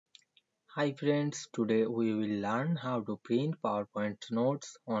Hi friends, today we will learn how to print PowerPoint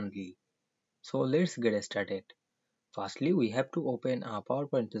notes only. So let's get started. Firstly, we have to open a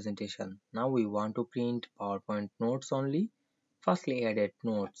PowerPoint presentation. Now we want to print PowerPoint notes only. Firstly, edit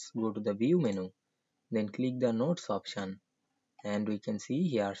notes. Go to the view menu. Then click the notes option. And we can see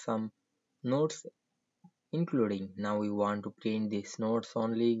here some notes including. Now we want to print these notes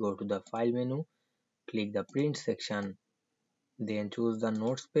only. Go to the file menu. Click the print section. Then choose the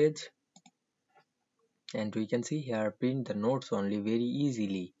notes page. And we can see here print the notes only very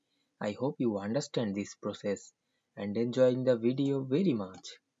easily. I hope you understand this process and enjoying the video very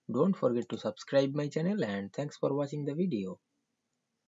much. Don't forget to subscribe my channel and thanks for watching the video.